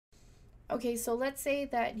Okay, so let's say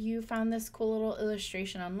that you found this cool little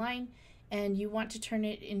illustration online and you want to turn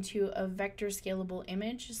it into a vector scalable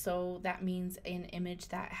image. So that means an image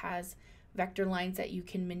that has vector lines that you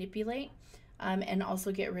can manipulate and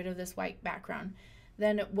also get rid of this white background.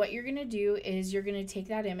 Then what you're going to do is you're going to take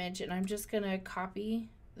that image, and I'm just going to copy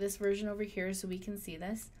this version over here so we can see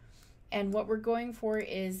this. And what we're going for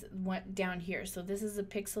is what down here. So this is a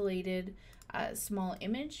pixelated small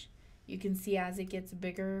image. You can see as it gets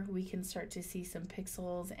bigger, we can start to see some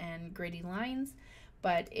pixels and gritty lines.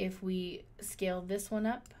 But if we scale this one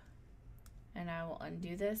up, and I will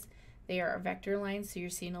undo this, they are vector lines, so you're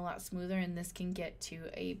seeing a lot smoother, and this can get to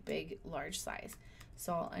a big, large size.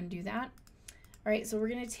 So I'll undo that. All right, so we're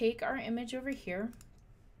gonna take our image over here,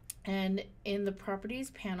 and in the properties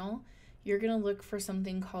panel, you're gonna look for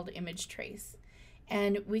something called image trace.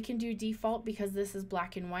 And we can do default because this is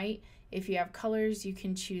black and white. If you have colors, you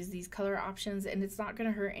can choose these color options, and it's not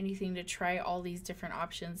gonna hurt anything to try all these different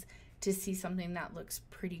options to see something that looks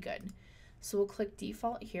pretty good. So we'll click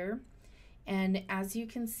default here. And as you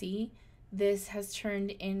can see, this has turned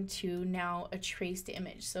into now a traced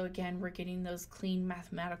image. So again, we're getting those clean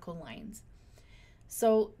mathematical lines.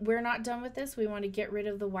 So we're not done with this. We want to get rid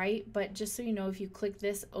of the white, but just so you know, if you click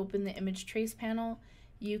this, open the image trace panel,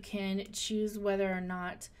 you can choose whether or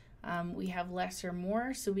not we have less or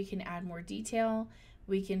more, so we can add more detail.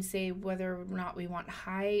 We can say whether or not we want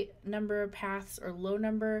high number of paths or low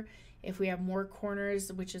number, if we have more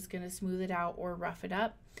corners, which is going to smooth it out or rough it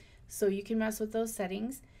up. So you can mess with those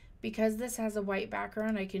settings. Because this has a white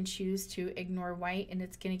background, I can choose to ignore white and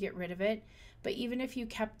it's going to get rid of it. But even if you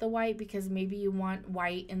kept the white because maybe you want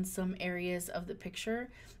white in some areas of the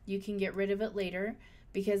picture, you can get rid of it later,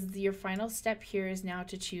 because your final step here is now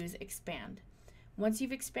to choose expand. Once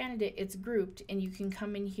you've expanded it, it's grouped, and you can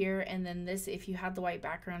come in here, and then this, if you had the white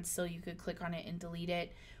background still, you could click on it and delete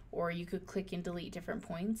it, or you could click and delete different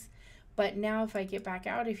points. But now if I get back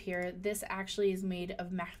out of here, this actually is made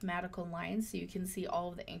of mathematical lines, so you can see all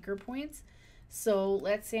of the anchor points. So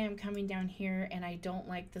let's say I'm coming down here and I don't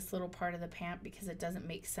like this little part of the pant because it doesn't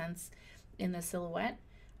make sense in the silhouette.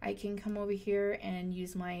 I can come over here and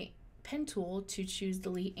use my pen tool to choose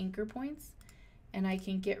delete anchor points, and I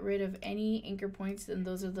can get rid of any anchor points, and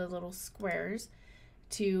those are the little squares,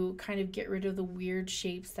 to kind of get rid of the weird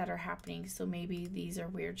shapes that are happening. So maybe these are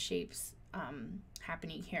weird shapes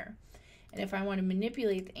happening here. And if I want to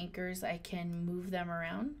manipulate the anchors, I can move them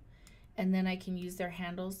around, and then I can use their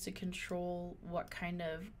handles to control what kind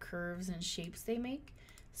of curves and shapes they make.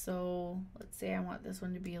 So let's say I want this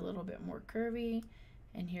one to be a little bit more curvy,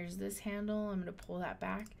 and here's this handle. I'm going to pull that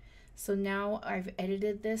back. So now I've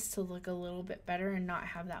edited this to look a little bit better and not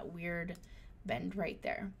have that weird bend right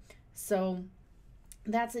there. So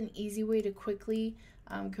that's an easy way to quickly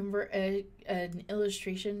convert an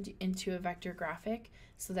illustration into a vector graphic,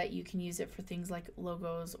 so that you can use it for things like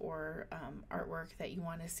logos or artwork that you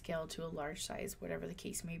want to scale to a large size, whatever the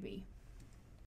case may be.